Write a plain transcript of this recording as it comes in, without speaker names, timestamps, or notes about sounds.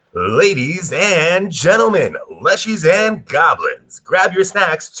Ladies and gentlemen, leshies and goblins, grab your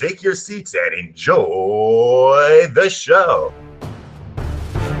snacks, take your seats, and enjoy the show.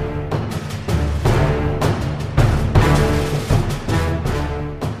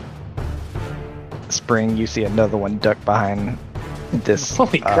 Spring, you see another one duck behind this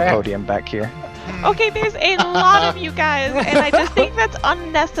podium back here. Okay, there's a lot of you guys, and I just think that's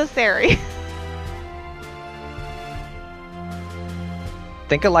unnecessary.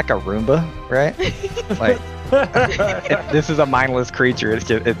 Think of like a Roomba, right? Like, this is a mindless creature.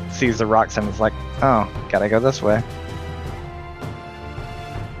 It sees the rocks and it's like, oh, gotta go this way.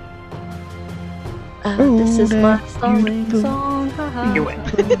 This is my stalling song. Do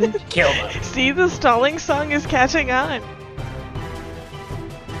it. Kill them. See, the stalling song is catching on.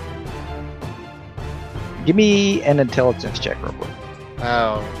 Give me an intelligence check real quick.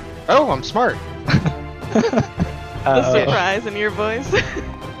 Oh, I'm smart. The surprise in your voice.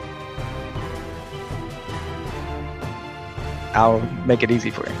 I'll make it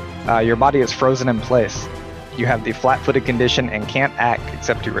easy for you. Your body is frozen in place. You have the flat-footed condition and can't act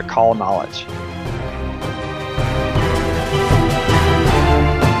except to recall knowledge.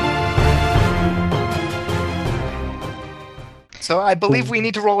 So I believe we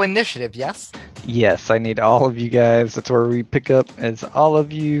need to roll initiative, yes? Yes, I need all of you guys. That's where we pick up, as all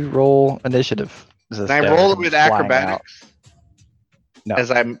of you roll initiative. Can I roll it with acrobatics? No.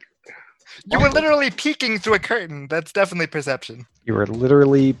 As I'm... You were literally peeking through a curtain. That's definitely perception. You were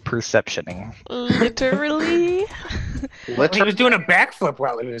literally perceptioning. Literally. He was doing a backflip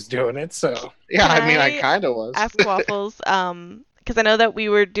while he was doing it, so... Yeah, Can I mean, I I kind of was. Ask Waffles, because I know that we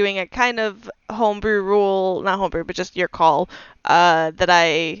were doing a kind of homebrew rule, not homebrew, but just your call, that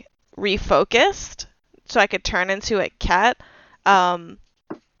I refocused so I could turn into a cat.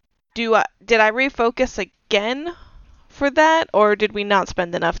 Did I refocus again for that, or did we not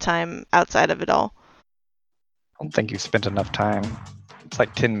spend enough time outside of it all? I don't think you spent enough time. It's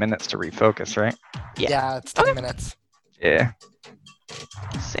like 10 minutes to refocus, right? Yeah, it's 10 minutes. Yeah.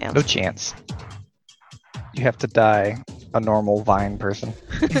 Sounds No chance. You have to die a normal vine person.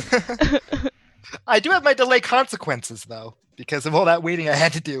 I do have my delay consequences, though, because of all that waiting I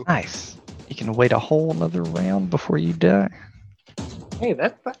had to do. Nice. You can wait a whole another round before you die. Hey,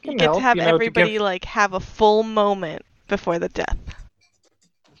 that You can get help. to have to everybody give- like have a full moment before the death.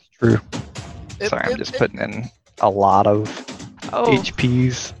 True. Sorry, I'm just putting in a lot of Oh,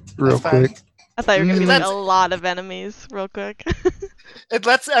 HPs real That's fine. quick. I thought you were gonna be like a Let's- lot of enemies, real quick. It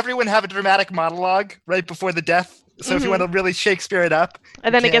lets everyone have a dramatic monologue right before the death. So if you Mhm. want to really Shakespeare it up.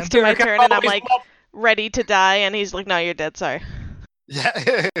 And then it gets to There my can turn, and I'm always like love- ready to die, and he's like, "No, you're dead. Sorry."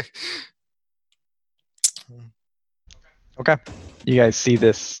 Yeah. Okay. You guys see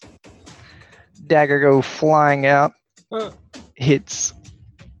this dagger go flying out, hits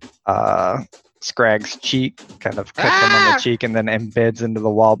Scragg's cheek, kind of cuts him on the cheek, and then embeds into the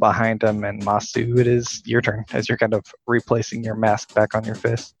wall behind him. And Masu, it is your turn as you're kind of replacing your mask back on your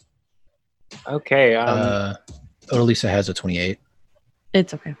face. Okay. Odalisa has a 28.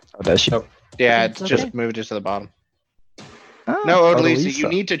 It's okay. Oh, does she? Oh. Yeah, It's it's just okay. moved it to the bottom. Oh, No, Odalisa, Odalisa. you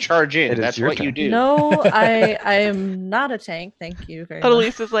need to charge in. It is That's your what you turn. do. No, I am not a tank. Thank you very much.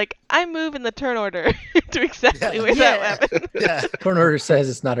 Odalise is like, "I move in the turn order to exactly Yeah. where that Yeah. happened." Yeah. Turn order says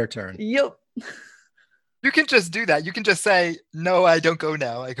it's not her turn. Yep. You can just do that. You can just say, no, I don't go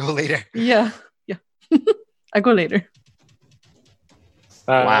now. I go later. Yeah. Yeah. I go later.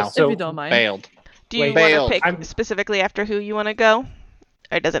 Wow. If So you don't mind. Failed. Do you Wait, want failed. to pick I'm- specifically after who you want to go,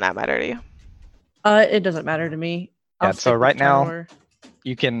 or does it not matter to you? It doesn't matter to me. I'll Yeah, so stick with right turn now- order.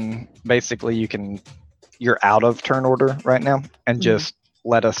 You can you're out of turn order right now, and Mhm. just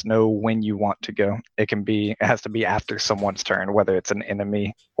let us know when you want to go. It has to be after someone's turn, whether it's an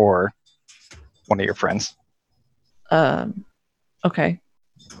enemy or one of your friends. Okay.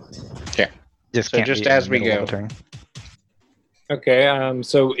 Just So can't just be in as the we middle of go. a turn. Okay.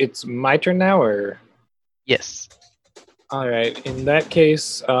 So it's my turn now, or Yes. all right. In that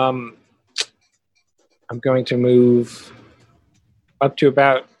case, I'm going to move up to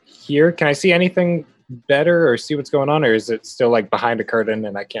about here. Can I see anything better, or see what's going on, or is it still like behind a curtain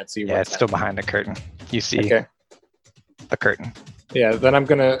and I can't see? Yeah, it's still behind the curtain. You see Okay. the curtain. Yeah, then I'm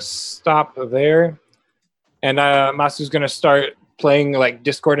gonna stop there, and Masu's gonna start playing like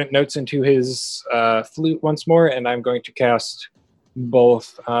discordant notes into his flute once more, and I'm going to cast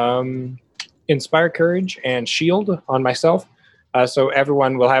both Inspire Courage and Shield on myself, so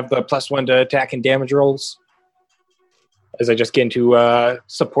everyone will have the +1 to attack and damage rolls as I just get into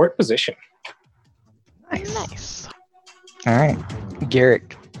support position. Nice. All right,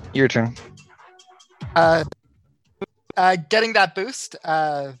 Garrick, your turn. getting that boost,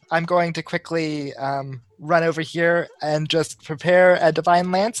 I'm going to quickly run over here and just prepare a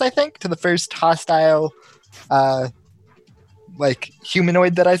Divine Lance, I think, to the first hostile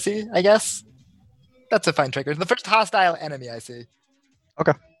humanoid that I see, I guess. That's a fine trigger. The first hostile enemy I see.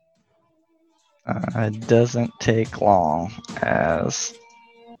 It doesn't take long as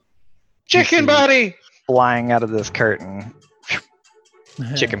Chicken see- buddy. flying out of this curtain.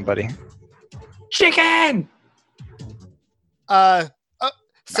 Chicken buddy. Chicken!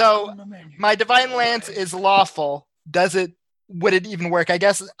 So my Divine Lance is lawful. Would it even work? I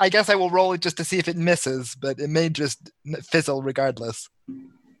guess I will roll it just to see if it misses, but it may just fizzle regardless.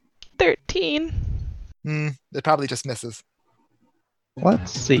 13. It probably just misses.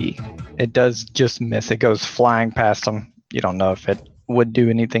 Let's see. It does just miss. It goes flying past him. You don't know if it would do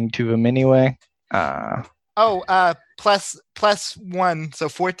anything to him anyway. Plus 1, so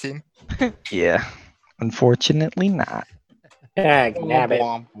 14. Yeah. Unfortunately not.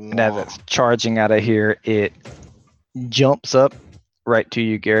 Nabbit. And as it's charging out of here, it jumps up right to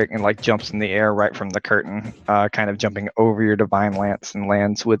you, Garrick, and like jumps in the air right from the curtain, kind of jumping over your Divine Lance and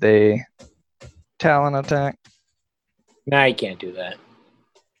lands with a Talon attack. Nah, you can't do that.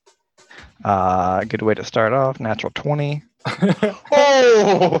 Good way to start off. Natural 20.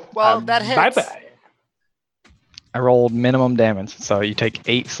 Oh, Well, that hits. Bye-bye. I rolled minimum damage, so you take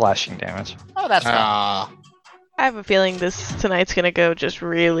 8 slashing damage. Oh, that's fine. ah, I have a feeling tonight's gonna go just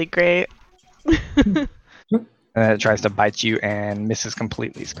really great. And then it tries to bite you and misses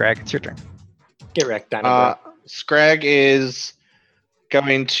completely. Scrag, it's your turn. Get wrecked, Dino. Scrag is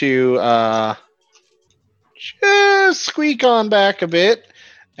going to just squeak on back a bit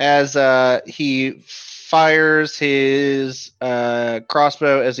as he fires his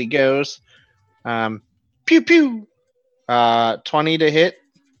crossbow as he goes. Pew pew. 20 to hit.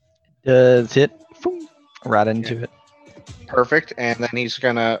 Does hit. Boom, right into it. Perfect. And then he's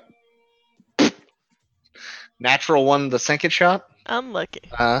gonna natural 1 the second shot. Unlucky.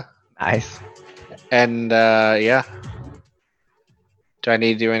 Nice. And yeah. Do I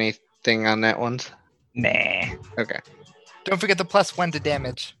need to do anything on that one? Nah. Okay. Don't forget the plus 1 to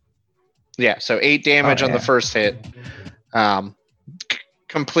damage. Yeah, so 8 damage Oh, on the yeah. first hit.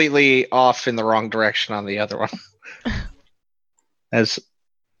 Completely off in the wrong direction on the other one. As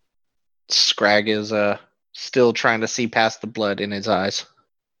Scrag is still trying to see past the blood in his eyes.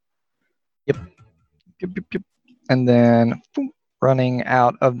 Yep, yep, yep. And then boom, running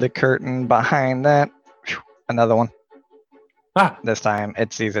out of the curtain behind that, another one. This time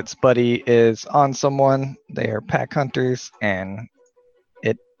it sees its buddy is on someone. They are pack hunters, and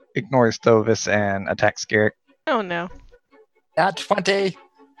it ignores Thovis and attacks Garrick. Oh no. At 20.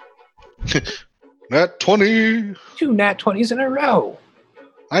 Nat 20. 2 nat 20s in a row.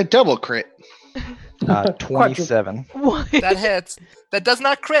 I double crit. 27. What? That hits. That does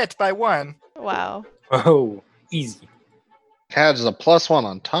not crit by 1. Wow. Oh, easy. Has a +1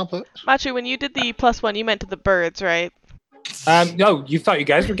 on top of it. Machu, when you did the +1, you meant to the birds, right? No, you thought you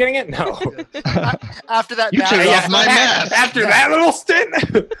guys were getting it? No. After that, You took off my mask. After that little stint.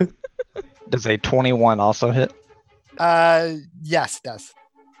 Does a 21 also hit? Yes, it does.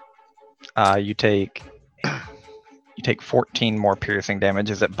 You take 14 more piercing damage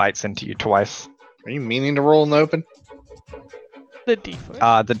as it bites into you twice. Are you meaning to roll in the open? The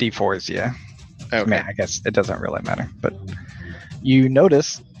D4. The D4s, yeah. Okay. I mean, I guess it doesn't really matter, but you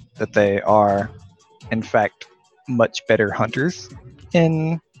notice that they are, in fact, much better hunters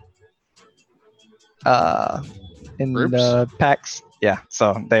in Groups? the packs. Yeah,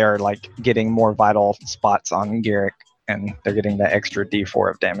 so they are like getting more vital spots on Garrick, and they're getting the extra D4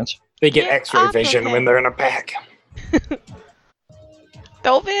 of damage. They get Get X-ray off of vision him. when they're in a pack.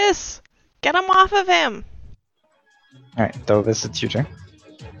 Thovis! Get him off of him! All right, Thovis, it's your turn.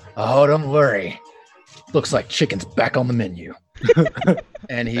 Oh, don't worry. Looks like chicken's back on the menu.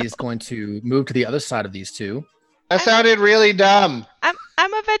 And he's going to move to the other side of these two. That sounded really dumb.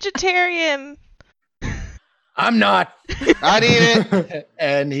 I'm a vegetarian. I'm not. I need it.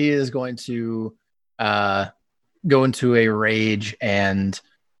 And he is going to go into a rage and.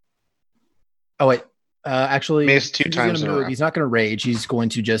 Oh, wait. Actually, Missed 2 he's times gonna in a move. row. He's not going to rage. He's going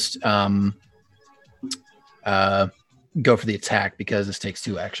to just go for the attack because this takes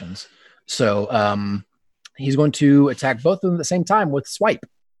 2 actions. So he's going to attack both of them at the same time with swipe.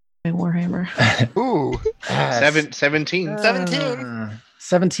 Warhammer. Ooh. 17.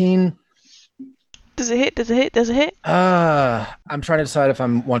 17. Does it hit? Does it hit? Does it hit? I'm trying to decide if I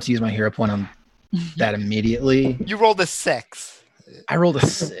want to use my hero point on that immediately. You rolled a 6. I rolled a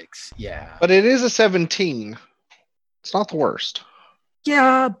 6. Yeah. But it is a 17. It's not the worst.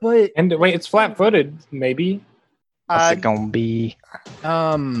 Yeah, but And wait, it's flat-footed, maybe. What's it gonna be?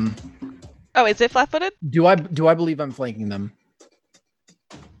 Oh, is it flat-footed? Do I believe I'm flanking them?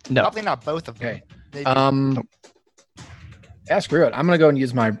 No. Probably not both of them. Okay. Maybe. Yeah, screw it. I'm gonna go and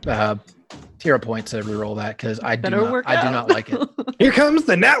use my Tira point to reroll that because I do not like it. Here comes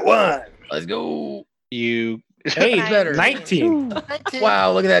the net one. Let's go. You. Hey, better. 19. 19.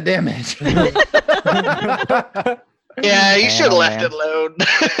 Wow, look at that damage. Yeah, you should have left man. it alone.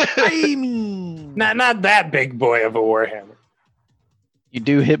 I mean, Not that big boy of a warhammer. You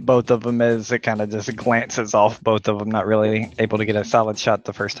do hit both of them as it kind of just glances off both of them, not really able to get a solid shot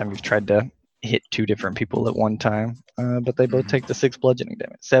the first time you've tried to hit two different people at one time. But they both take the 7 bludgeoning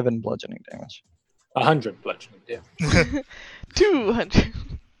damage. 100 bludgeoning damage. 200.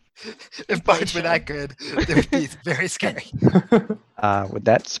 If bugs were that good, they would be very scary. With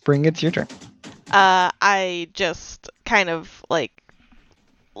that, Spring, it's your turn. I just kind of like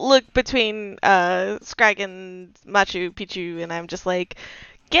look between Scrag and Machu Picchu, and I'm just like,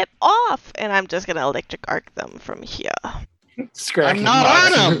 get off! And I'm just gonna electric arc them from here. I'm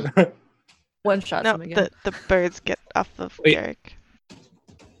not on him. One shot No, him again. the birds get off of Wait. Garrick.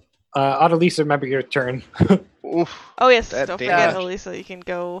 Odalisa, remember your turn. Oof. Oh yes, That don't forget, damage. Elisa, you can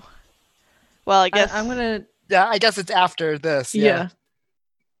go. Well, I guess. I'm gonna. Yeah, I guess it's after this. Yeah.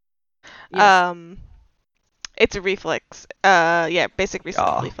 It's a reflex. Basic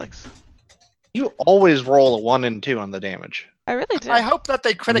reflex. You always roll a 1 and 2 on the damage. I really do. I hope that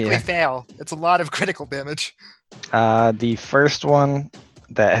they critically Yeah. fail. It's a lot of critical damage. The first one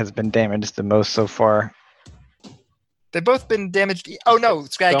that has been damaged the most so far. They've both been damaged. Oh no,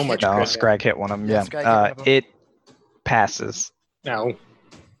 Scrag So hit much No, crit. Scrag hit one of them. Yeah, Yeah. Scrag hit one of them. It passes. No.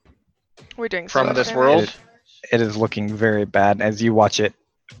 We're doing so From much this damage. world? It is looking very bad as you watch it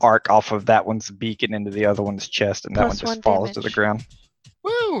arc off of that one's beak and into the other one's chest, and that one Plus just 1 falls to the damage. ground.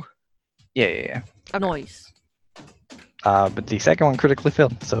 Woo! Yeah. Noise. But the second one critically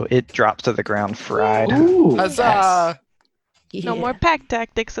failed, so it drops to the ground fried. Ooh. Huzzah! No more pack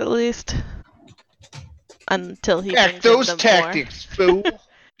tactics, at least. Until he Heck, brings in those them tactics, fool.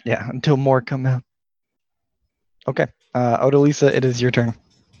 Yeah, until more come out. Okay. Odalisa, it is your turn.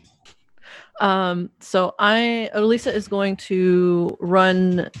 So Odalisa is going to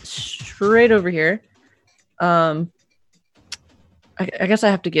run straight over here. I guess I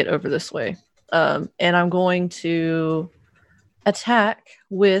have to get over this way. And I'm going to attack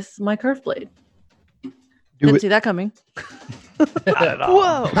with my curve blade. Didn't see that coming. Not at all.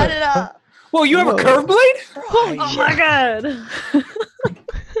 Whoa! Cut it up. Whoa, you have a Whoa. curve blade? Holy Oh shit. my god.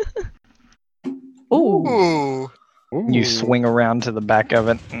 Ooh. Ooh. You swing around to the back of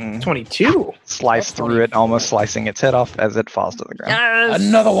it and 22. slice That's through it, almost slicing its head off as it falls to the ground. Yes.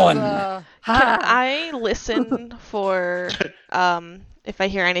 Another one. Can Ha. I listen for if I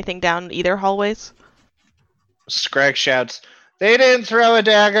hear anything down either hallways? Scrag shouts, "They didn't throw a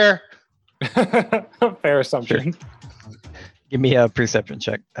dagger." Fair assumption. Give me a perception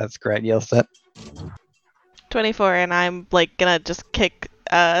check. That's great. Yells that. 24, and I'm like gonna just kick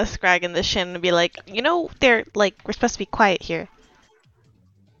Scrag in the shin and be like, they're like, we're supposed to be quiet here.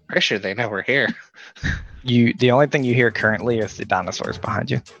 Pretty sure they know we're here. The only thing you hear currently is the dinosaurs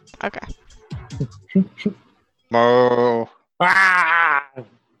behind you. Okay. Mo. Ah!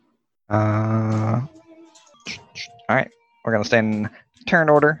 All right. We're gonna stay in turn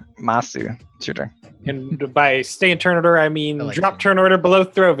order. Masu, it's your turn. And by stay in turn order, I mean I like drop that. turn order below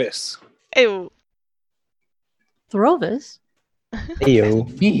Throvis. Ew. Throvis.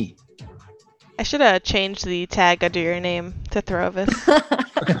 Ayo. Me. I should have changed the tag under your name to Throvis.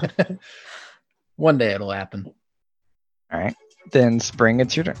 One day it'll happen. All right. Then Spring,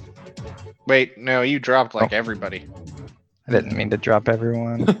 it's your turn. Wait, no, you dropped like everybody. I didn't mean to drop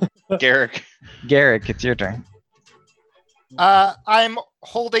everyone. Garrick. Garrick, it's your turn. I'm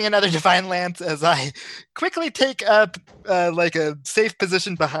holding another divine lance as I quickly take up like a safe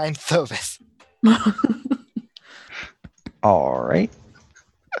position behind Thovis. All right.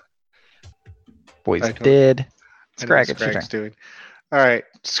 Boys I don't- dead. I know what Scrag, it's your turn. Scrag's doing. All right,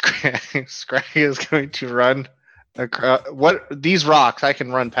 Scrag is going to run across. What these rocks? I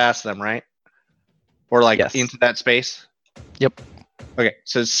can run past them, right? Or like Yes. into that space. Yep. Okay,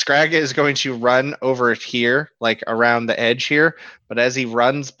 so Scrag is going to run over here, like around the edge here. But as he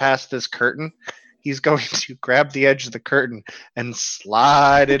runs past this curtain, he's going to grab the edge of the curtain and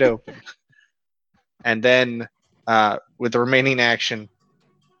slide it open. And then, with the remaining action,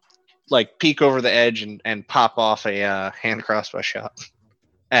 like peek over the edge and pop off a hand crossbow shot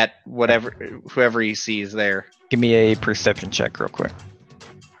at whoever he sees there. Give me a perception check real quick.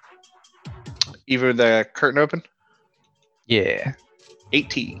 Either the curtain open, Yeah.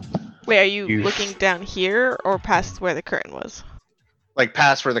 18. Wait, are you You- looking down here or past where the curtain was? Like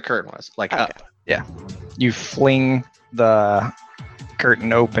past where the curtain was, like Okay. up. You fling the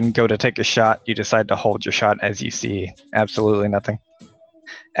curtain open, go to take a shot. You decide to hold your shot as you see absolutely nothing.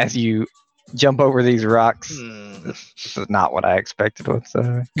 As you jump over these rocks, this is not what I expected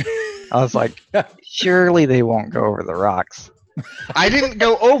whatsoever. I was like, surely they won't go over the rocks. I didn't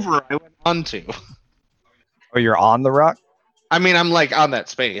go over. I went onto. Oh, you're on the rock? I mean, I'm like on that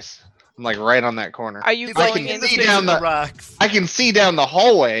space. I'm like right on that corner. Are you He's going like can in? in the see space down of the the- rocks. I can see down the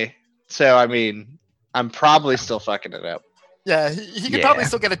hallway, so I mean, I'm probably still fucking it up. Yeah, he could probably Yeah.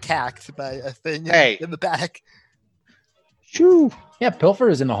 still get attacked by a thing Hey. in the back. Shoo. Yeah, Pilfer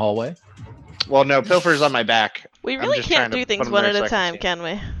is in the hallway. Well, no, Pilfer's on my back. We I'm really just can't trying to do put things him one there at so a I can time, see. can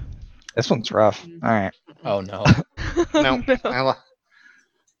we? This one's rough. All right. Oh no. No. No.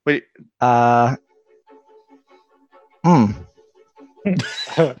 Wait,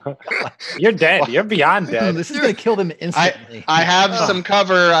 You're dead. You're beyond dead. This is gonna kill them instantly. I have some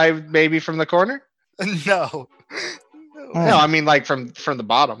cover. Maybe from the corner. No. No, I mean like from the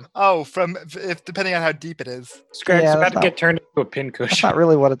bottom. Oh, from if depending on how deep it is. Scrag's Yeah, about that's to not- get turned into a That's pincushion. not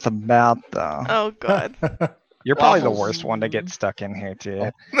really what it's about, though. Oh god. You're probably the Waffles. worst one to get stuck in here,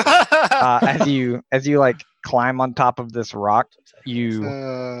 too. Oh. As you like climb on top of this rock, you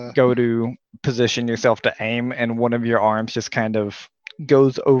go to position yourself to aim, and one of your arms just kind of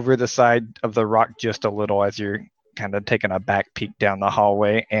goes over the side of the rock just a little as you're kind of taking a back peek down the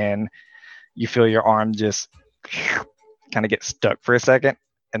hallway, and you feel your arm just kind of get stuck for a second,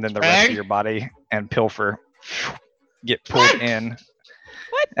 and then the rest of Bang. your body and Pilfer get pulled in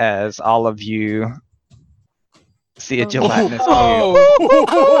What? as all of you see a gelatinous cube.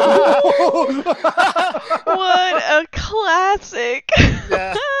 What a classic.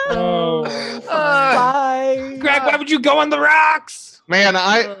 Yeah. Oh. Bye. Greg, why would you go on the rocks? Man,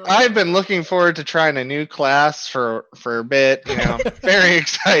 I've been looking forward to trying a new class for a bit. You know, very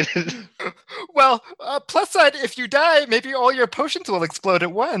excited. Well, plus side, if you die, maybe all your potions will explode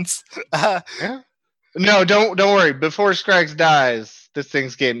at once. No, don't worry. Before Scrags dies, this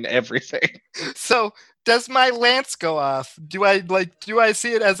thing's getting everything. So does my lance go off? Do I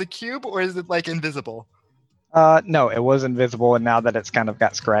see it as a cube or is it like invisible? No, it was invisible, and now that it's kind of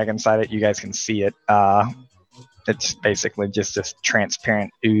got Scrag inside it, you guys can see it. It's basically just this transparent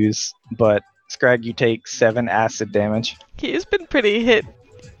ooze. But Scrag, you take 7 acid damage. He's been pretty hit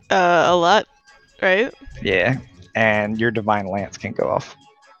a lot, right? Yeah, and your divine lance can go off.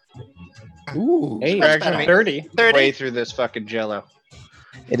 Ooh. Hey, Scrag's gonna 30. 30. way through this fucking jello.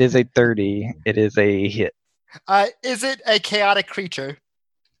 It is a 30. It is a hit. Is it a chaotic creature?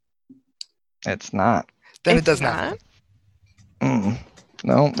 It's not. Then It's it does not.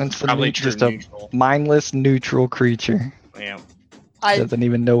 No, it's Probably just a neutral. mindless neutral creature. Yeah. Doesn't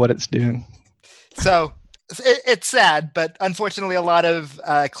even know what it's doing. So it's sad, but unfortunately, a lot of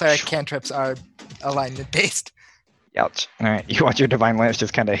cleric cantrips are alignment based. Ouch. All right, you watch your divine lance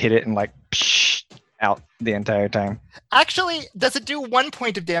just kind of hit it and like psh, out the entire time. Actually, does it do 1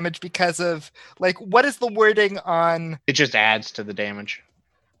 point of damage because of what is the wording on? It just adds to the damage.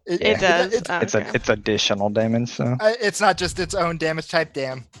 It does. It's additional damage. So It's not just its own damage type.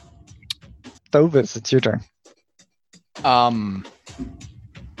 Damn. Thovis, it's your turn.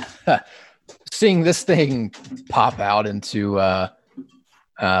 Seeing this thing pop out into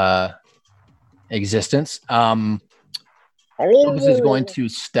existence, Thovis is going to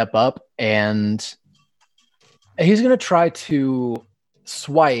step up and he's going to try to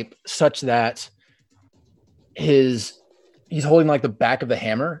swipe such that he's holding like the back of the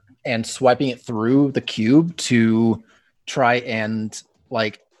hammer and swiping it through the cube to try and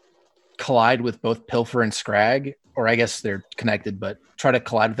like collide with both Pilfer and Scrag, or I guess they're connected, but try to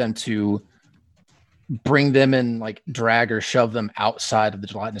collide with them to bring them and like drag or shove them outside of the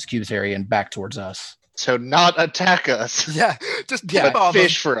gelatinous cubes area and back towards us. So not attack us, Yeah, just Yeah, but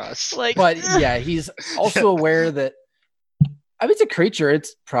fish for us. Like, But yeah, he's also aware that I mean it's a creature,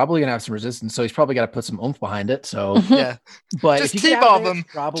 it's probably gonna have some resistance, so he's probably got to put some oomph behind it. So Yeah. but Just if you get keep out all of there, them.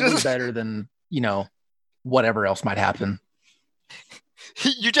 it's probably Just- better than whatever else might happen.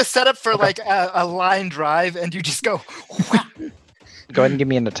 You just set up for like a line drive, and you just go. Go ahead and give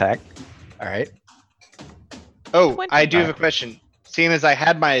me an attack. All right. Oh, 20. I do have a question. Seeing as I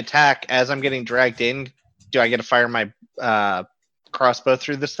had my attack as I'm getting dragged in, do I get to fire my crossbow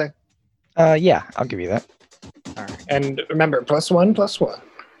through this thing? Yeah, I'll give you that. And remember, +1/+1.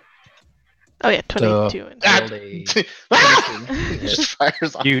 oh yeah, 22. Rolled a It just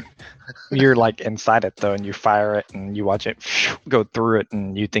fires off. You're like inside it though, and you fire it, and you watch it go through it,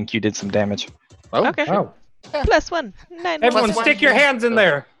 and you think you did some damage. Oh, Okay. Oh. +1. 9. Everyone +1. stick your hands in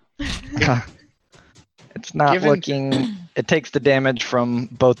there. It's not Given- looking. It takes the damage from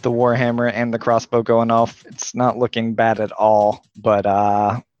both the warhammer and the crossbow going off. It's not looking bad at all, but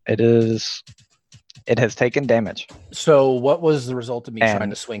it is. It has taken damage. So, what was the result of me And- trying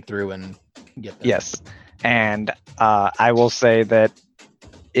to swing through and get there? Yes, and I will say that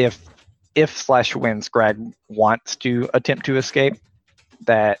if /when Scrag wants to attempt to escape,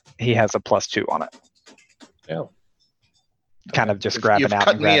 that he has a +2 on it. Oh. Kind of just You've grabbing out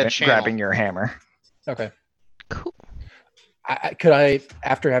cut and me a channel. grabbing your hammer. Okay. Cool. Could I,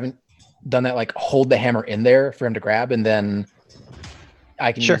 after having done that, like hold the hammer in there for him to grab, and then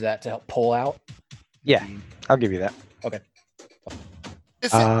I can Sure. use that to help pull out? Yeah, I'll give you that.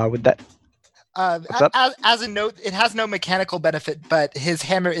 This- With that, what's up? as a note, it has no mechanical benefit, but his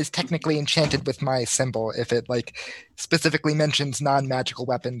hammer is technically enchanted with my symbol. If it like specifically mentions non-magical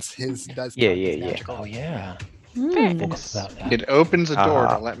weapons, his does. Yeah, count as yeah. magical. Oh yeah. Very Hmm. nice. About that. It opens a door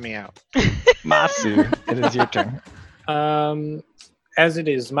Uh, to let me out. Masu, it is your turn. As it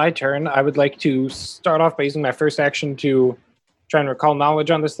is my turn, I would like to start off by using my first action to try and recall knowledge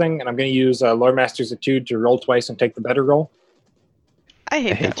on this thing, and I'm going to use Lore Master's Etude to roll twice and take the better roll. I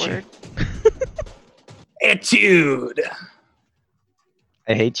hate that hate you. word. Etude!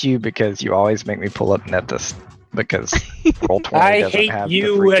 I hate you because you always make me pull up Nethys because roll 20 I doesn't hate have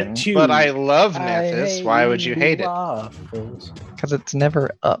you, the freaking... Etude! But I love Nethys. Why would you hate it? Because it's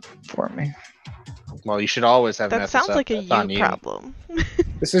never up for me. Well, you should always have That Nethys sounds up. like a That's on you you. problem.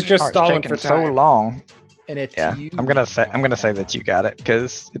 This is just Oh, it's stalling taking for time. so long. And it's Yeah, I'm gonna say that you got it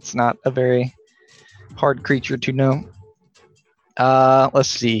because it's not a very hard creature to know. Let's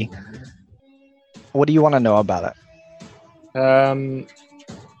see. What do you want to know about it?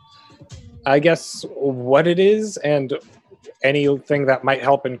 I guess what it is and anything that might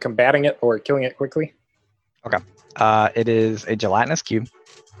help in combating it or killing it quickly. It is a gelatinous cube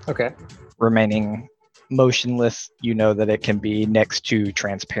Okay. remaining motionless. You know that it can be next to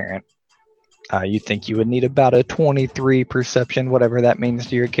transparent. You think you would need about a 23 perception, whatever that means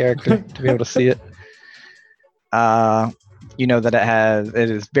to your character, to be able to see it. You know that it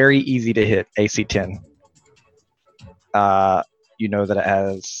is very easy to hit AC 10. You know that it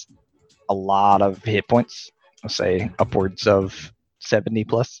has a lot of hit points, I'll say upwards of 70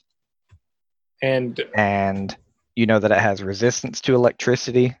 plus. And And you know that it has resistance to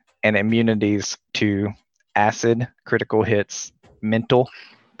electricity and immunities to acid, critical hits, mental,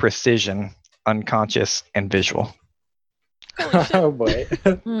 precision, unconscious, and visual. oh boy.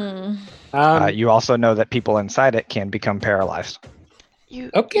 Hmm. You also know that people inside it can become paralyzed.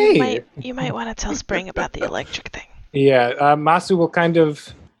 Okay. You might want to tell Spring about the electric thing. Yeah, Masu will kind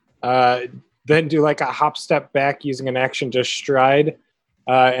of then do like a hop step back using an action to stride,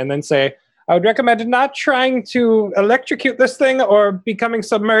 and then say, I would recommend not trying to electrocute this thing or becoming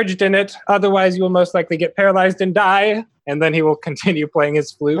submerged in it. Otherwise, you will most likely get paralyzed and die. And then he will continue playing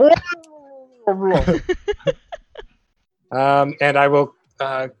his flute. And I will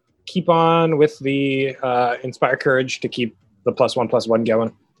keep on with the Inspire Courage to keep the +1/+1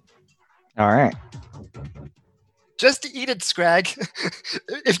 going. All right. Just eat it, Scrag.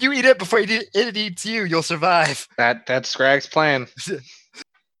 If you eat it before it eats you, you'll survive. That's Scrag's plan.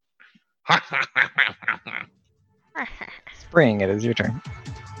 Spring, it is your turn.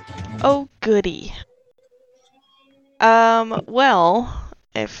 Oh, goody. Well,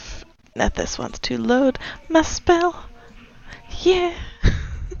 if Nethys wants to load my spell, yeah.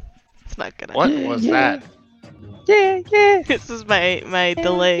 It's not gonna. What was that? Yeah, yeah. This is my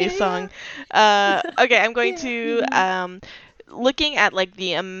delay song. Okay, I'm going to looking at like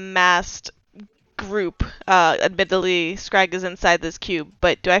the amassed group. Admittedly, Scrag is inside this cube,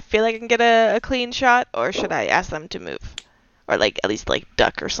 but do I feel like I can get a clean shot, or should I ask them to move, or like at least like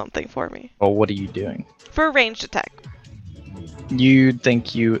duck or something for me Well, what are you doing? for a ranged attack? You'd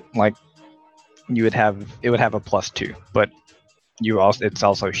think you would have a +2, but it's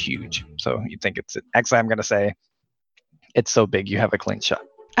also huge. So you think actually I'm gonna say it's so big you have a clean shot.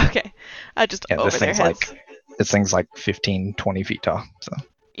 Okay, just Yeah, over this their thing's heads. this thing's like 15, 20 feet tall. So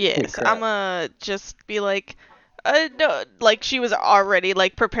Yes, crap. I'ma just be like, no, like she was already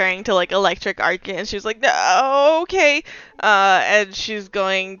like preparing to like electric arc it, and she was like, no, okay, and she's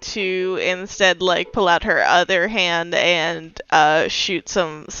going to instead like pull out her other hand and shoot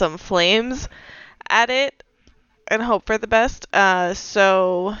some flames at it and hope for the best.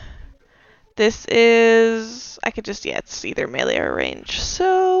 So this is it's either melee or range.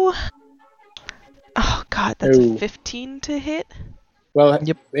 So, oh god, that's Ooh. a 15 to hit. Well,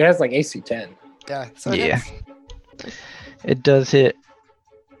 Yep. it has like AC 10. Yeah. So yeah, it does hit.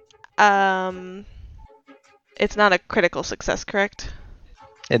 It's not a critical success, correct?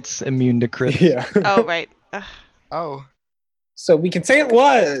 It's immune to crits. Yeah. Oh, right. Oh. So we can say it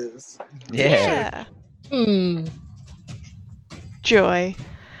was. Yeah. Joy.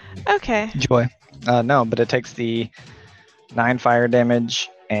 Okay. Joy. No, but it takes the 9 fire damage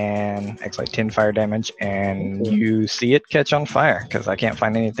and actually 10 fire damage, and you see it catch on fire because I can't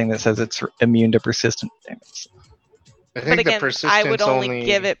find anything that says it's immune to persistent damage. I think But the again, I persistence would only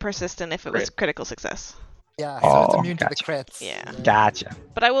give it persistent if it was critical success. Yeah, so it's Oh, immune gotcha. to the crits. Yeah. Gotcha.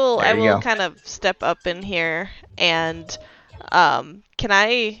 But I will There you go. kind of step up in here and can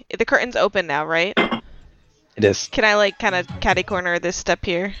I the curtain's open now, right? It is. Can I like kind of catty corner this step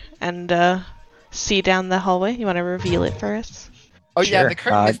here and see down the hallway? You want to reveal it for us? Oh yeah, Sure. the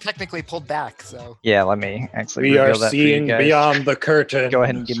curtain is technically pulled back, so. Yeah, let me actually We are reveal that for you seeing guys. beyond the curtain. Go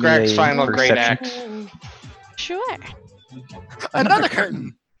ahead and give Scragg's me a final great perception. act. Sure. Another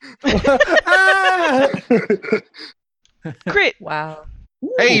curtain! Crit. Wow.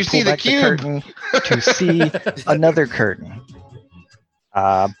 Hey, you Pull see the back cube? curtain to see another curtain.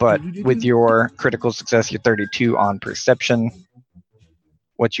 But with your critical success, you're 32 on perception.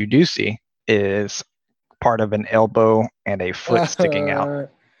 What you do see is part of an elbow and a foot sticking out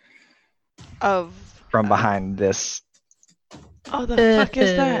Of from behind this. Oh, the fuck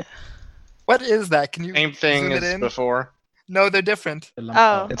is that? What is that? Can you Same thing zoom it as in? before. No, they're different.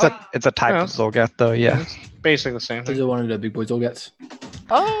 Oh. It's a type Yeah. of Zolgath, though. Yeah. It's basically the same This thing. is one of the big boys will get.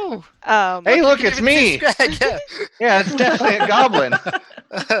 Oh! Hey, look, you it's can even see me. Scrag, yeah. Yeah, it's definitely a goblin.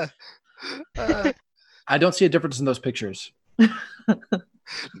 I don't see a difference in those pictures.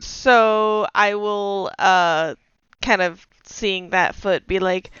 So I will kind of seeing that foot be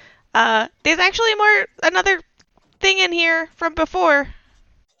like, there's actually another thing in here from before.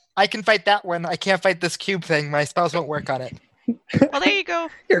 I can fight that one. I can't fight this cube thing. My spells won't work on it. Well, there you go.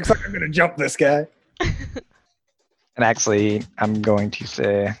 You're excited. I'm gonna jump this guy. And actually, I'm going to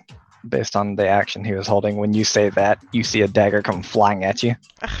say, based on the action he was holding, when you say that, you see a dagger come flying at you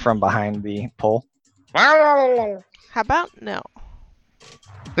from behind the pole. How about no?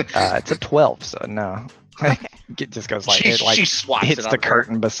 It's a 12, so no. Okay. It just goes like, She swats hits it the on her.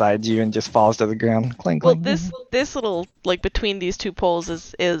 curtain beside you and just falls to the ground. Clink, Well, clink. this little like between these two poles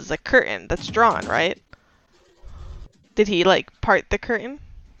is a curtain that's drawn, right? Did he like part the curtain?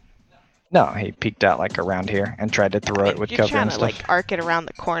 No, he peeked out like around here and tried to throw it with You're cover trying and to stuff. like arc it around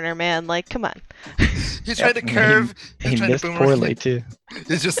the corner, man. Like, come on. He's trying to Yep, curve. He He's trying missed to boomerang. poorly too.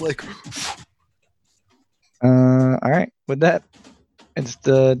 He's just like, All right, with that, it's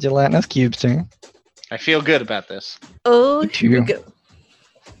the gelatinous cube's turn. I feel good about this. Oh, too. here we go.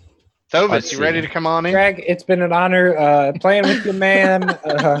 Thovis, Let's you see. ready to come on in? Greg, it's been an honor playing with you, man.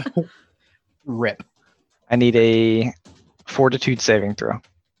 Rip. I need a fortitude saving throw.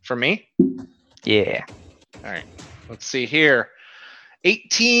 For me? Yeah. All right. Let's see here.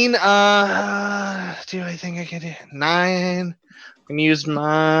 18. Do I think I can do 9? I can use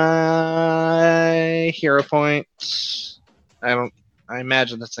my hero points. I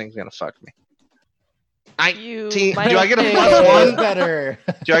imagine this thing's gonna fuck me. You 19. might Do I get a think- plus one? Better.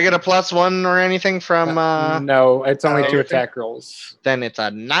 Do I get a +1 or anything from? No, it's only 2 anything? attack rolls. Then it's a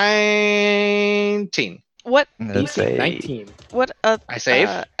 19. What That's a 19. I save.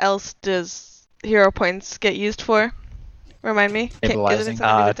 Else does hero points get used for? Remind me. Stabilizing. Is it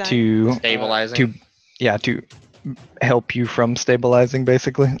something to do with time? to Stabilizing. to help you from stabilizing,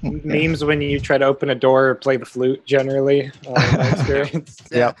 basically. Memes when you try to open a door or play the flute, generally. My experience.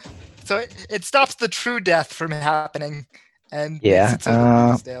 Yep. so it stops the true death from happening, and Yeah, makes it so that we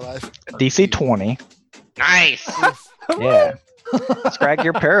can stay alive. DC 20. Nice. Yeah. Scrag,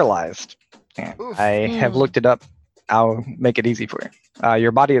 you're paralyzed. Yeah, Oof. I have looked it up. I'll make it easy for you.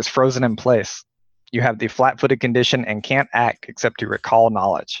 Your body is frozen in place. You have the flat-footed condition and can't act except to recall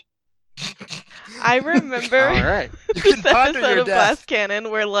knowledge. I remember All right. You can this ponder episode your of Blast death. Cannon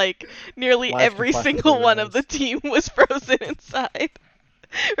where like nearly Life every can single plastically one of the rise. team was frozen inside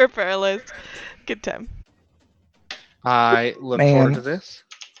or paralyzed. Good time. I look Man. forward to this.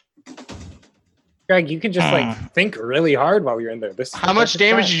 Greg, you can just like think really hard while you're in there. This is How the much perfect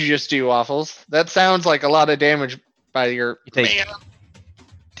damage time. did you just do, Waffles? That sounds like a lot of damage by your. You take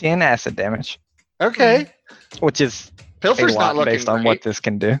 10 acid damage, Okay. which is Pilfer's a not lot looking based on great. what this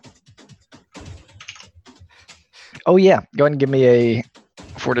can do. Oh yeah, go ahead and give me a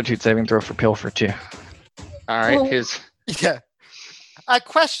fortitude saving throw for Pilfer too. All right. Well- His Yeah. A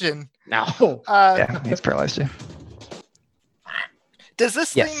question. now. Yeah, he's paralyzed too. Does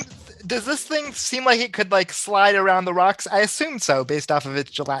this Yes. thing seem like it could like slide around the rocks? I assume so, based off of its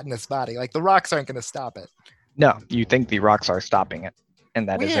gelatinous body. Like the rocks aren't going to stop it. No, you think the rocks are stopping it, and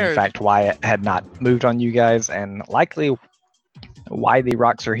that is in Weird. fact why it had not moved on you guys, and likely why the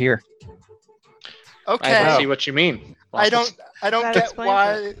rocks are here. Okay. I see what you mean. I don't That get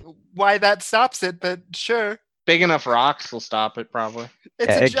explains why that stops it, but sure. Big enough rocks will stop it, probably. It's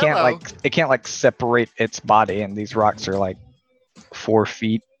Yeah, a it jello. can't like separate its body, and these rocks are like 4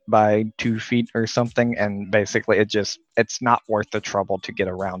 feet by 2 feet or something, and basically it's not worth the trouble to get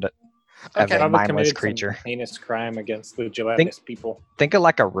around it as Okay. a Probably mindless committed creature. some heinous crime against the gelatinous people. Think of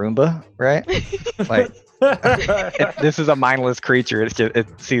like a Roomba, right? Like this is a mindless creature.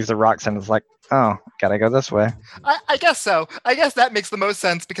 It sees the rocks and it's like, oh, gotta go this way. I guess so. I guess that makes the most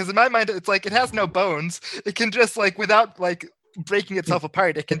sense because in my mind it's like it has no bones. It can just like without like breaking itself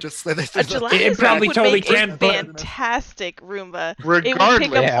apart, it can just slither A through the gelatinous probably would totally make a can, but- fantastic Roomba. It would pick Regardless,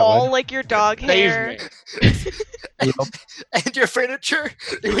 up Yeah, it all would. like your dog hair. Yep. and your furniture.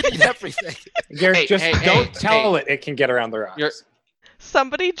 It would eat everything. Garrett, Hey, just hey, don't hey, tell it can get around the rocks. You're-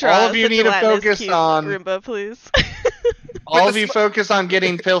 Somebody draw All us of you a need to gelatinous focus cube on- Roomba, please. all With of a you focus on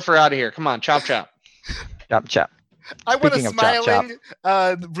getting Pilfer out of here. Come on, chop chop. Chop chop. I want a Speaking of chop, chop.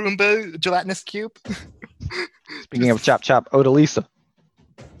 smiling Roomba gelatinous cube. Speaking of chop chop, Odalisa.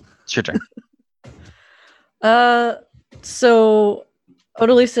 It's your turn. So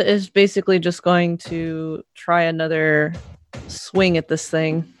Odalisa is basically just going to try another swing at this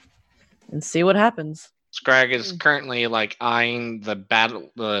thing and see what happens. Scrag is currently like eyeing the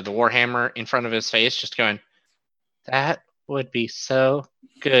warhammer in front of his face, just going, "That would be so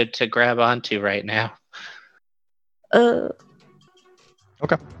good to grab onto right now."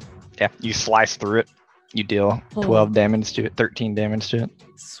 Yeah, you slice through it. You deal 12 damage to it, 13 damage to it.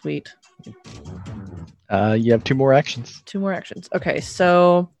 Sweet. You have 2 more actions. 2 more actions. Okay,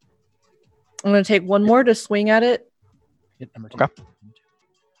 so I'm going to take 1 more to swing at it. Hit number 2. Okay.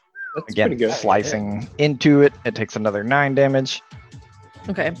 That's Again, pretty good. slicing into it. It takes another 9 damage.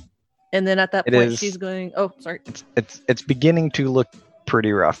 Okay. And then at that It point, is- she's going. Oh, sorry. It's beginning to look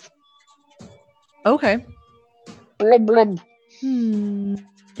pretty rough. Okay. Blub, blub.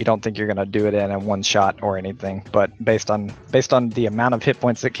 You don't think you're gonna do it in a one shot or anything, but based on the amount of hit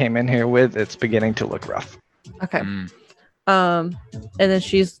points that came in here with, it's beginning to look rough. Okay. Mm. And then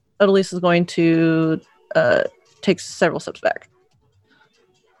Odalisa is going to take several steps back,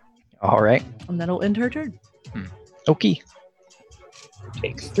 All right. and that'll end her turn. Okay.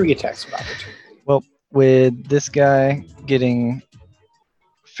 Take 3 attacks of opportunity. Well, with this guy getting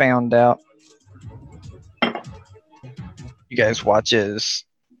found out, you guys watch as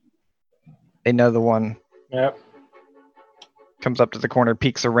another one Yep. comes up to the corner,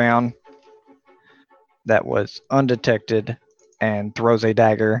 peeks around, that was undetected, and throws a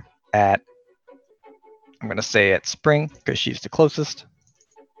dagger at, I'm going to say at Spring, because she's the closest.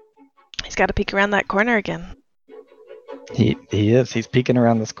 He's got to peek around that corner again. He is. He's peeking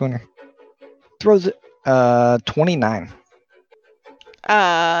around this corner. Throws it, 29.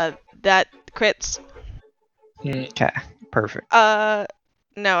 That crits. Okay, perfect. No,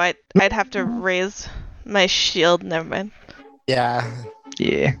 I'd have to raise my shield. Never mind. Yeah.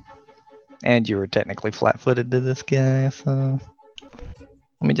 Yeah. And you were technically flat-footed to this guy, so...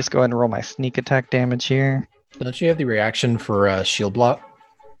 Let me just go ahead and roll my sneak attack damage here. Don't you have the reaction for shield block?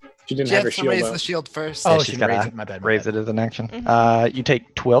 She didn't She have her has to shield raise up. the shield first. Oh, she's she can gotta raise it. My bad. Raise it as an action. Mhm. You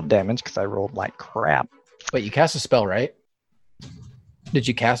take 12 damage because I rolled like crap. Wait, you cast a spell, right? Did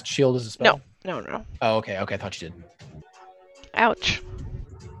you cast shield as a spell? No. Oh, okay. Okay, I thought you did. Ouch.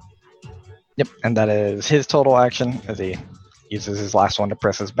 Yep, and that is his total action as he uses his last one to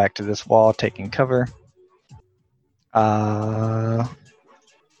press us back to this wall, taking cover.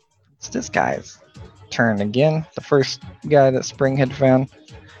 It's this guy's turn again. The first guy that Spring had found.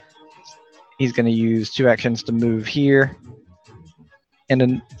 He's going to use 2 actions to move here, and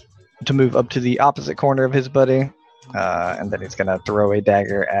then to move up to the opposite corner of his buddy, and then he's going to throw a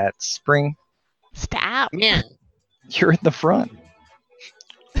dagger at Spring. Stop. Yeah. You're in the front.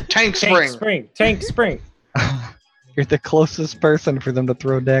 Tank Tank spring. spring. Tank spring. You're the closest person for them to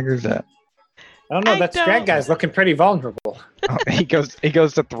throw daggers at. I don't know. I That don't- Scrag guy's looking pretty vulnerable. Oh, he goes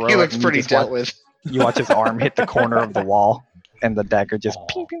to throw He it, looks and you pretty just dealt watch- with. You watch his arm hit the corner of the wall, and the dagger just Aw.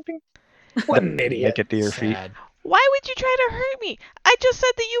 ping, ping, ping, What an make idiot. it to your feet. Sad. Why would you try to hurt me? I just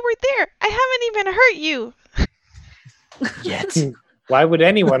said that you were there. I haven't even hurt you. Yet. Why would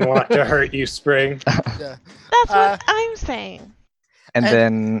anyone want to hurt you, Spring? Yeah. That's what I'm saying. And And-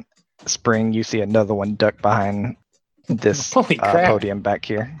 then, Spring, you see another one duck behind this Holy crap. podium back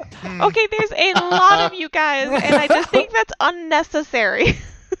here. Hmm. Okay, there's a lot of you guys, and I just think that's unnecessary.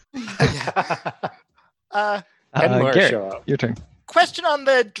 And more Garrett, show up. your turn. Question on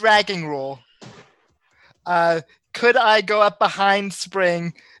the dragging rule. Could I go up behind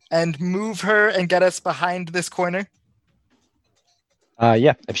Spring and move her and get us behind this corner?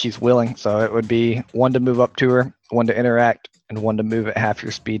 Yeah, if she's willing. So it would be 1 to move up to her, 1 to interact, and 1 to move at half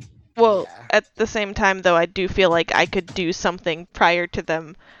your speed. Well, at the same time, though, I do feel like I could do something prior to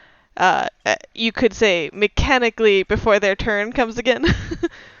them. You could say mechanically before their turn comes again.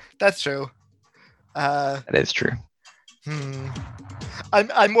 That's true. That is true.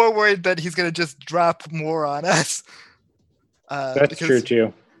 I'm more worried that he's gonna just drop more on us. That's true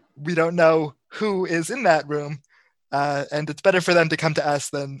too. We don't know who is in that room, and it's better for them to come to us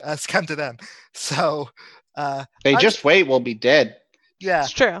than us come to them. So They just wait, we'll be dead. yeah,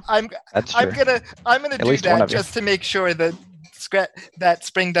 It's true. That's true. I'm gonna At do least one that of you. just to make sure that that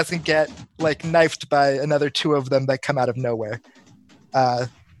Spring doesn't get like knifed by another 2 of them that come out of nowhere,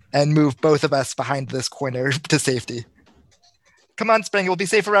 and move both of us behind this corner to safety. Come on, Spring. We'll be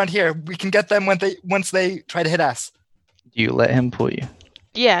safe around here. We can get them once they try to hit us. Do you let him pull you?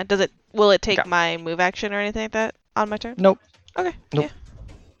 Yeah. Will it take Okay. my move action or anything like that on my turn? Nope. Okay. Nope.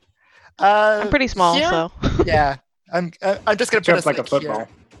 Yeah. I'm pretty small, here? so. Yeah, I'm just gonna put Jump us like a here. football.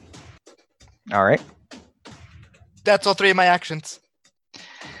 All right. That's all 3 of my actions.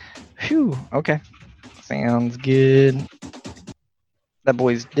 Phew. Okay. Sounds good. That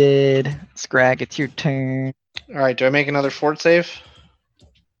boy's dead. Scrag, it's your turn. All right, do I make another fort save?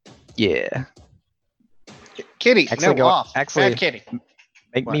 Yeah. Kitty, Actually, no, off. actually, Bad kitty.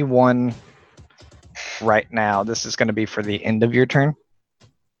 make What? me one right now. This is going to be for the end of your turn.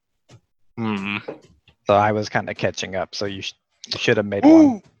 So I was kind of catching up. So you should have made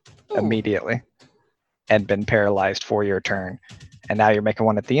one immediately and been paralyzed for your turn. And now you're making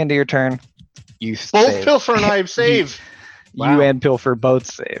one at the end of your turn. You Both saved. Pilfer and I have saved. Wow. You and Pilfer both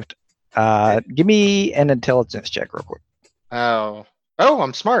saved. Give me an intelligence check real quick. Oh,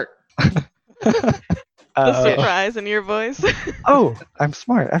 I'm smart. The Uh, surprise in your voice. oh, I'm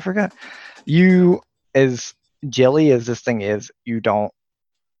smart. I forgot. You, as jelly as this thing is, you don't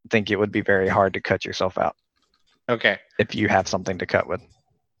think it would be very hard to cut yourself out Okay. if you have something to cut with.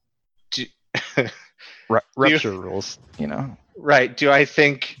 Do- Rupture rules, you know. Right. Do I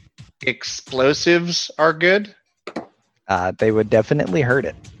think explosives are good? They would definitely hurt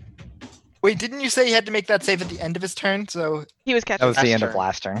it. Wait, didn't you say he had to make that save at the end of his turn? So He was That catching. was the Last end of turn.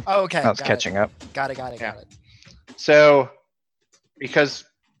 last turn. oh, okay. I was got catching up. Got it. Yeah. So, because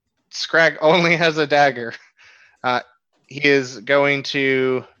Scrag only has a dagger, he is going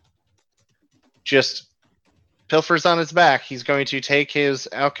to just Pilfer's on his back. He's going to take his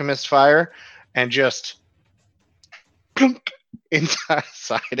alchemist fire and just plunk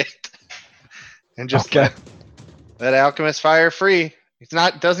inside it, and just Okay. let alchemist fire free. He's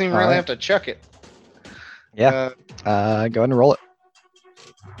doesn't even really Alright. have to chuck it. Yeah. Go ahead and roll it.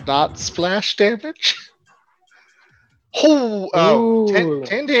 Not splash damage. Oh,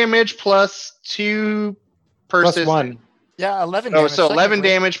 10 damage plus 2 Plus persistent. 1. Yeah, 11 Oh, damage. so 11 technically.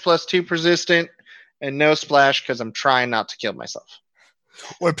 damage plus 2 persistent and no splash because I'm trying not to kill myself.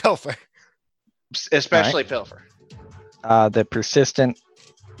 Or Pilfer. Especially Pilfer. The persistent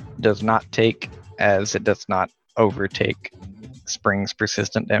does not take, as it does not overtake Spring's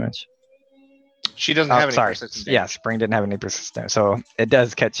persistent damage. She doesn't Oh, have any sorry. persistent Yeah, damage. Spring didn't have any persistent, so it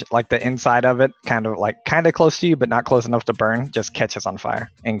does catch like the inside of it, kind of close to you, but not close enough to burn. Just catches on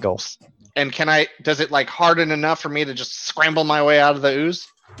fire, engulfs. And does it like harden enough for me to just scramble my way out of the ooze?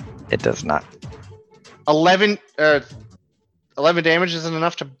 It does not. 11 damage isn't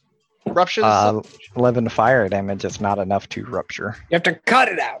enough to rupture this? 11 fire damage is not enough to rupture. You have to cut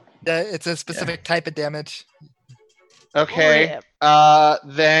it out. It's a specific type of damage. Okay. Rip.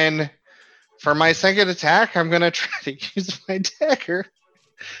 Then for my second attack, I'm gonna try to use my dagger.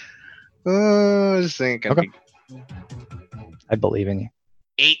 This ain't gonna Okay. be I believe in you.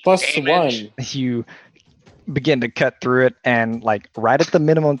 8 Plus damage. 1. You begin to cut through it, and like right at the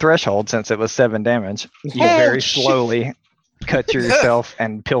minimum threshold, since it was 7 damage, you Oh, very shit. slowly cut yourself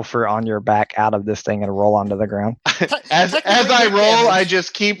and Pilfer on your back out of this thing and roll onto the ground. As I roll, I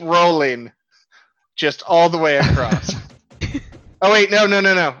just keep rolling, just all the way across. Oh wait, no.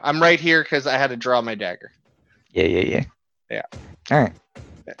 I'm right here because I had to draw my dagger. Yeah. Yeah. All right.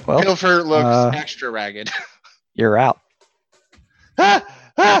 Well, Pilfer looks extra ragged. you're out.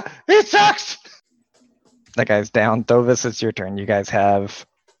 It sucks. That guy's down. Thovis, it's your turn. You guys have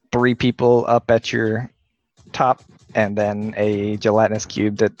 3 people up at your top, and then a gelatinous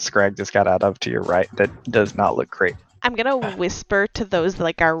cube that Scrag just got out of to your right that does not look great. I'm gonna whisper to those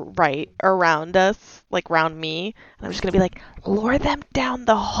like are right around us, like around me, and I'm just gonna be like, lure them down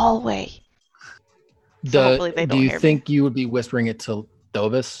the hallway. So hopefully they Do don't you hear me. think you would be whispering it to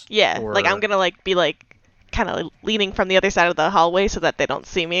Thovis? Yeah, like I'm Or- gonna like be like kind of leaning from the other side of the hallway so that they don't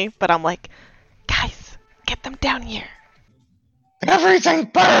see me, but I'm like, guys, get them down here. Everything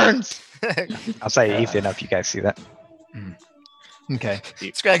burns. I'll say easy enough. You guys see that? Okay.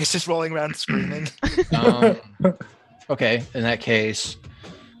 Scrag is just rolling around screaming. Okay. In that case,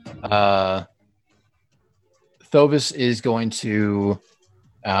 Thovis is going to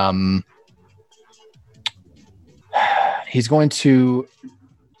he's going to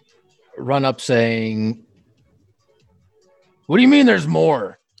run up saying, "What do you mean there's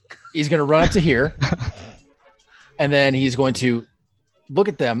more?" He's going to run up to here, and then he's going to look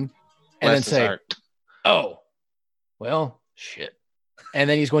at them and then say, "Oh, well, shit." And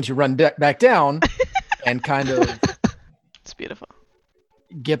then he's going to run back down and kind of It's beautiful.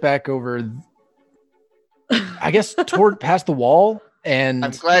 get back over, I guess, toward past the wall. And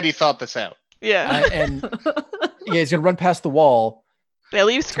I'm glad you thought this out. Yeah. and yeah, he's gonna run past the wall They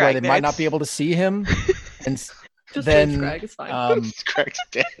leave to where Scrag they there. might not be able to see him, and Just then Scrag is fine. Scrag's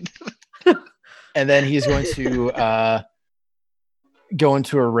dead. and then he's going to go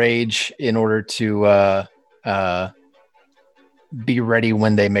into a rage in order to be ready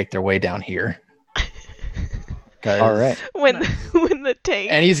when they make their way down here. All right. when the tank.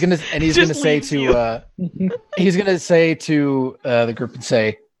 And he's gonna say leaves you. to he's gonna say to the group and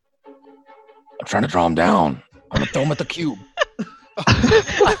say, "I'm trying to draw him down. I'm gonna throw him at the cube."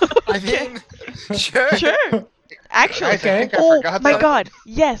 I mean, sure. Sure. Actually, Guys, I think I oh forgot my that. god,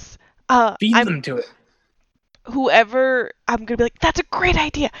 yes. Feed I'm them to it. whoever. I'm gonna be like, that's a great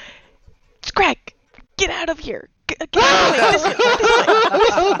idea. Scrag, get out of here. Get out of the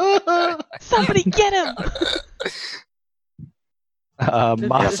way. This way. Somebody get him.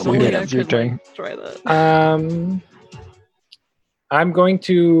 Moss, If only I it's your could, turn. like, try that. I'm going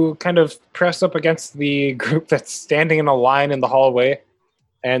to kind of press up against the group that's standing in a line in the hallway,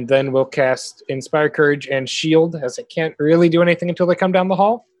 and then we'll cast Inspire Courage and Shield, as it can't really do anything until they come down the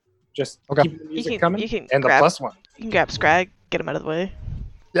hall. Just keep the music coming. You can and the grab, +1. You can grab Scrag, get him out of the way.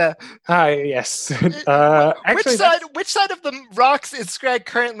 Yeah. Hi, yes. Which Actually, side of the rocks is Scrag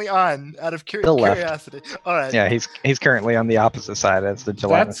currently on? Out of The left. curiosity. All right. Yeah, he's currently on the opposite side as the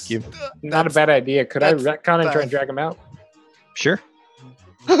gelatinous That's cube. not a bad idea. Could I that's retcon and try bad. and drag him out? Sure.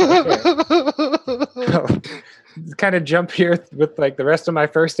 Kind of jump here with like the rest of my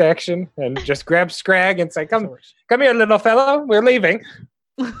first action and just grab Scrag and say, come here, little fellow. We're leaving.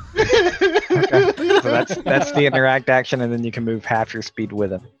 Okay. So that's the interact action, and then you can move half your speed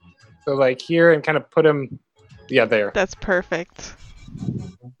with him. So like here and kind of put him, there. That's perfect.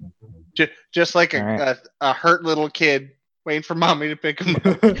 Just like Alright. a hurt little kid waiting for mommy to pick him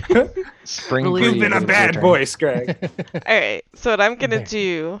up. Spring Really? You've Breeze been a is your bad turn. boy, Scrag. All right. So what I'm gonna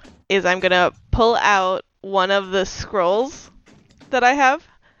do is I'm gonna pull out one of the scrolls that I have.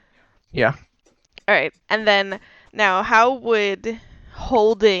 Yeah. All right. And then now, how would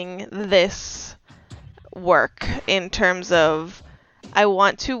holding this work in terms of I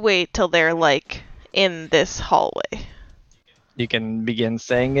want to wait till they're like in this hallway? You can begin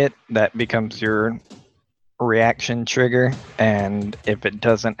saying it. That becomes your reaction trigger, and if it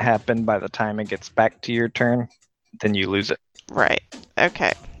doesn't happen by the time it gets back to your turn, then you lose it. Right.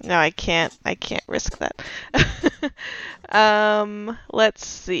 Okay. No, I can't risk that. Let's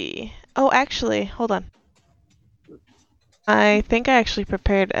see. Oh, actually, hold on. I think I actually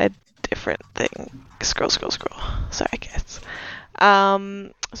prepared a different thing. Scroll. Sorry, guys.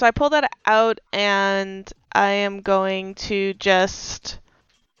 So I pulled that out, and I am going to just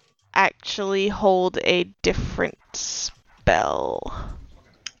actually hold a different spell.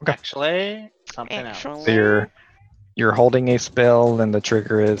 Actually, something else. So you're holding a spell, then the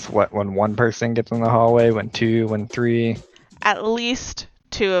trigger is what, when one person gets in the hallway, when two, when three? At least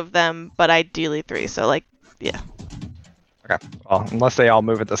two of them, but ideally three. So like, yeah. Okay. Well, unless they all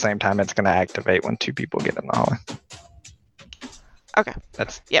move at the same time, it's going to activate when two people get in the hallway. Okay.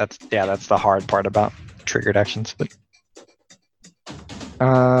 That's the hard part about triggered actions. But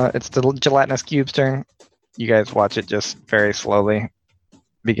it's the gelatinous cube's turn. You guys watch it just very slowly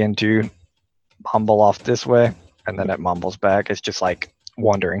begin to mumble off this way, and then it mumbles back. It's just like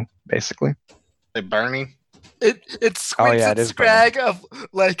wandering, basically. They burning. It squints yeah, at it is Scrag of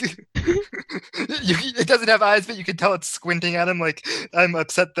like it doesn't have eyes, but you can tell it's squinting at him like, I'm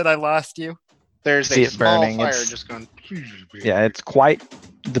upset that I lost you. There's See a it small burning, fire it's- just going. Yeah, it's quite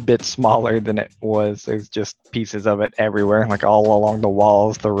the bit smaller than it was. There's just pieces of it everywhere, like all along the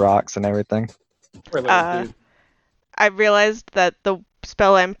walls, the rocks, and everything. Poor little dude. I realized that the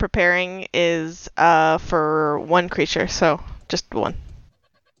spell I'm preparing is for one creature, so just one.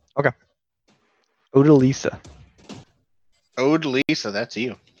 Odalisa. Ode Lisa, that's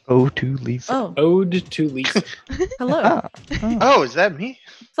you. To Lisa. Oh, Ode to Lisa. hello. Ah. Oh, is that me?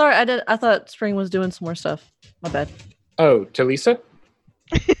 Sorry, I thought Spring was doing some more stuff. My bad. Oh, Talisa?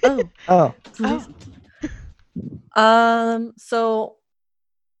 Oh. Oh, So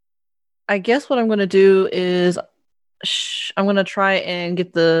I guess what I'm gonna do is I'm gonna try and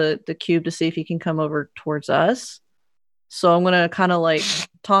get the cube to see if he can come over towards us. So I'm gonna kind of like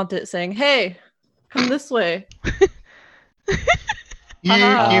taunt it, saying, "Hey, come this way." You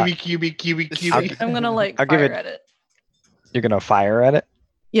Haha. QB. I'm gonna like I'll give fire it- at it. you're gonna fire at it.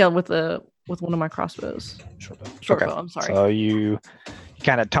 Yeah, with one of my crossbows. Short bow. I'm sorry. So you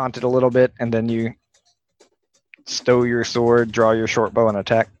kind of taunt it a little bit, and then you stow your sword, draw your short bow, and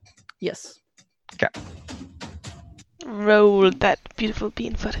attack. Yes. Roll that beautiful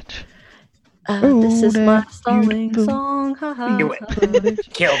bean footage. This is my that stalling beautiful song. Ha ha. Do it.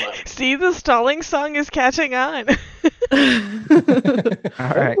 Kill them. See, the stalling song is catching on.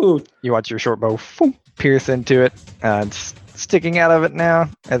 All right. Ooh, You watch your short bow pierce into it. It's sticking out of it now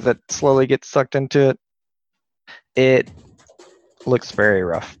as it slowly gets sucked into it. It looks very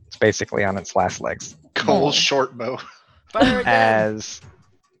rough. It's basically on its last legs. Cole's short bow. Fire again. As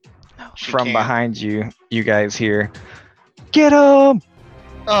She from can't. behind you, you guys hear, "Get him!"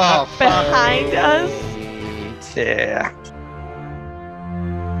 Oh, fuck. Behind us? Yeah.